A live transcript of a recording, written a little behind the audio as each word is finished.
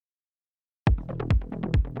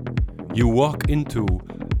You walk into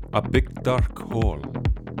a big dark hall.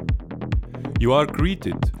 You are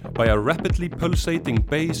greeted by a rapidly pulsating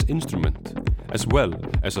bass instrument as well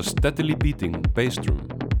as a steadily beating bass drum.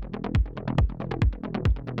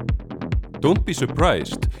 Don't be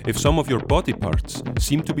surprised if some of your body parts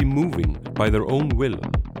seem to be moving by their own will.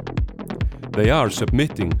 They are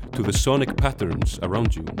submitting to the sonic patterns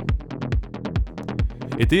around you.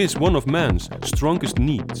 It is one of man's strongest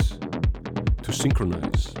needs to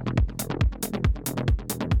synchronize.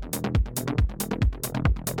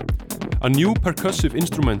 A new percussive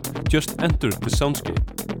instrument just entered the soundscape.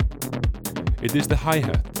 It is the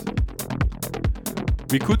hi-hat.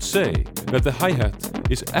 We could say that the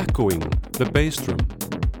hi-hat is echoing the bass drum.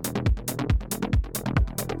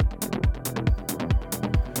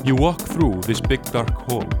 You walk through this big dark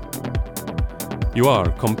hall. You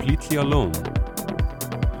are completely alone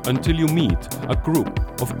until you meet a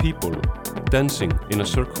group of people dancing in a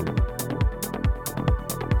circle.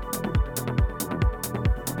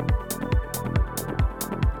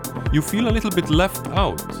 You feel a little bit left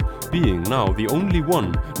out, being now the only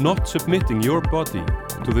one not submitting your body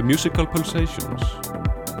to the musical pulsations.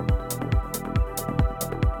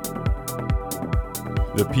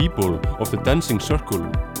 The people of the dancing circle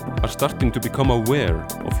are starting to become aware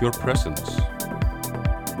of your presence.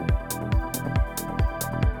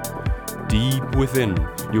 Deep within,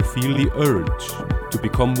 you feel the urge to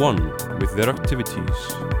become one with their activities.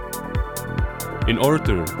 In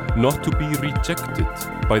order not to be rejected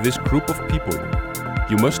by this group of people,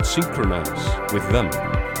 you must synchronize with them.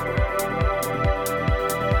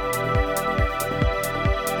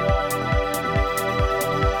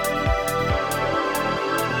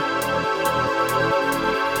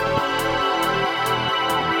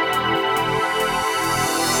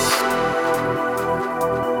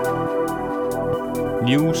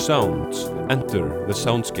 New sounds enter the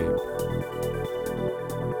soundscape.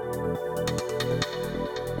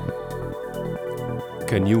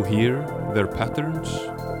 Can you hear their patterns?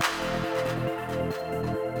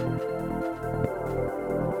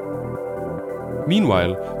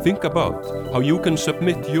 Meanwhile, think about how you can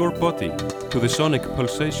submit your body to the sonic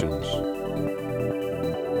pulsations.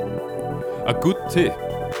 A good tip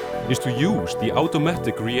is to use the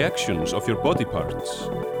automatic reactions of your body parts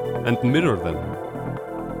and mirror them.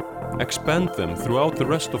 Expand them throughout the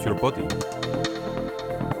rest of your body.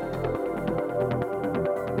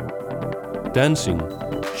 Dancing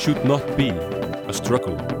should not be a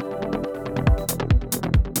struggle.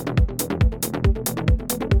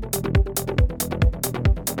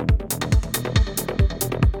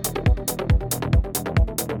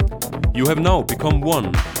 You have now become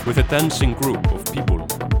one with a dancing group of people.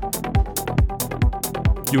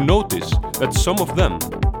 You notice that some of them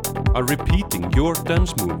are repeating your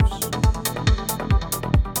dance moves.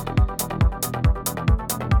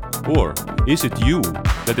 Or is it you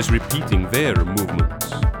that is repeating their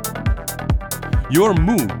movements? Your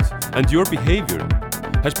mood and your behavior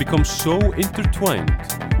has become so intertwined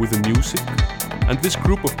with the music and this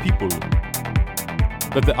group of people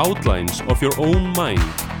that the outlines of your own mind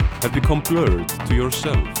have become blurred to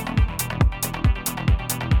yourself.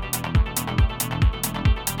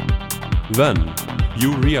 Then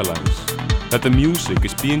you realize that the music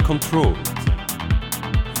is being controlled.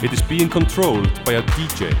 It is being controlled by a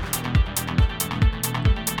DJ.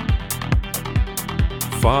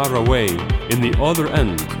 Far away in the other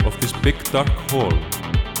end of this big dark hall,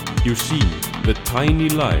 you see the tiny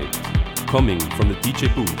light coming from the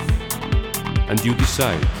DJ booth, and you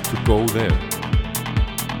decide to go there.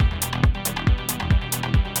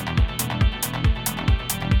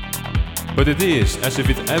 But it is as if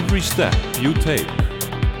with every step you take,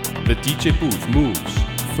 the DJ booth moves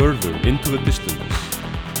further into the distance.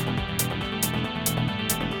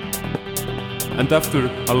 And after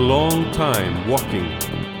a long time walking,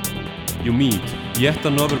 you meet yet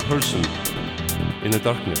another person in the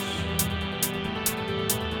darkness.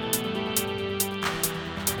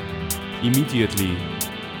 Immediately,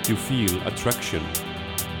 you feel attraction.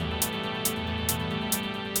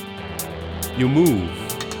 You move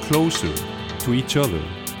closer to each other.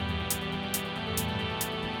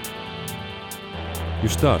 You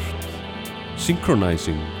start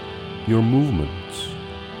synchronizing your movements.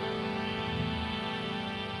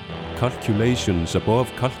 Calculations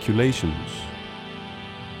above calculations.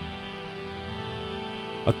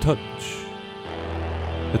 A touch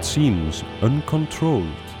that seems uncontrolled.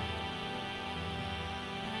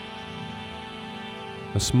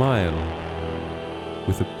 A smile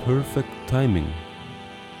with a perfect timing.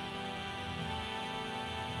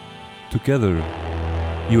 Together,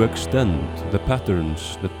 you extend the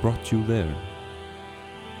patterns that brought you there.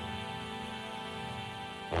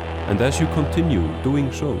 And as you continue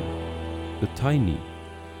doing so, the tiny,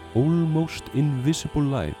 almost invisible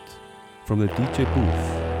light from the DJ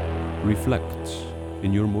booth reflects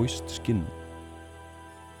in your moist skin.